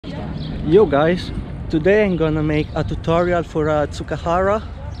Yo guys, today I'm gonna make a tutorial for a Tsukahara.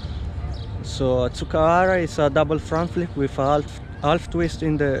 So Tsukahara is a double front flip with a half twist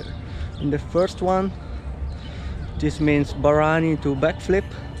in the first one. This means Barani to backflip.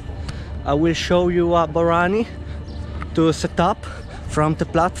 I will show you a Barani to set up from the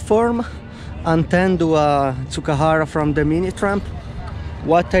platform and then do a Tsukahara from the mini tramp.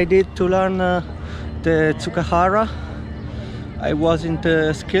 What I did to learn the Tsukahara, I was in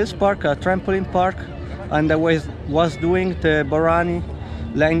the skills park, a trampoline park, and I was doing the Barani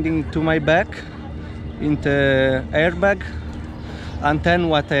landing to my back in the airbag, and then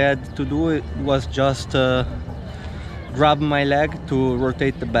what I had to do was just grab my leg to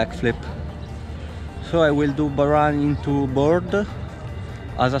rotate the backflip. So I will do Barani into board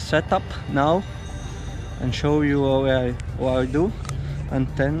as a setup now and show you how I do, and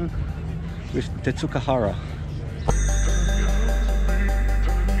then with the Tsukahara.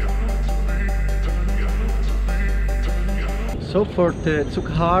 So for the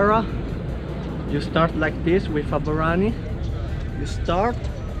Tsukahara, you start like this with a Barani. You start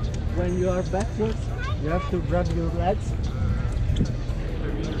when you are backwards, you have to grab your legs.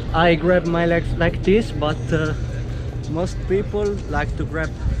 I grab my legs like this, but most people like to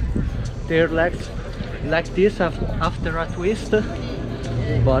grab their legs like this after a twist,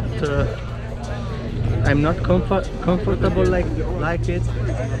 but I'm not comfortable like it.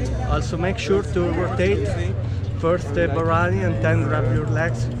 Also make sure to rotate first the Barani and then grab your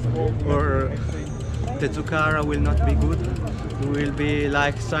legs, or the Tsukahara will not be good. You will be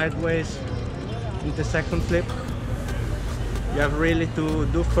like sideways in the second flip. You have really to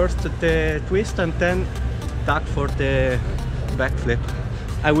do first the twist and then tack for the back flip.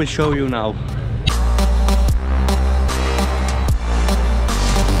 I will show you now.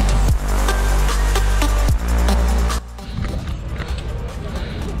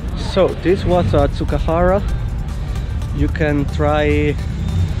 So this was a Tsukahara. You can try,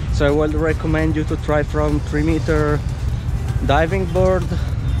 so I would recommend you to try from 3-meter diving board.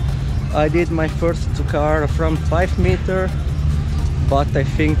 I did my first Tsukahara from 5-meter, but I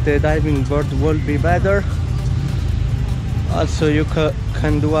think the diving board will be better. Also you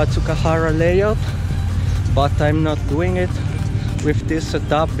can do a Tsukahara layout, but I'm not doing it with this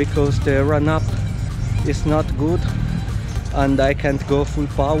setup because the run-up is not good and I can't go full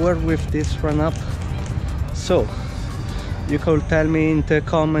power with this run-up. So you can tell me in the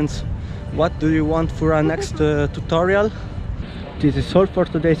comments what do you want for our next tutorial. This is all for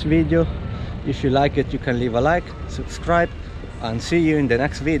today's video. If you like it, you can leave a like, subscribe, and see you in the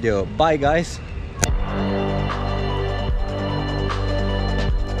next video. Bye guys!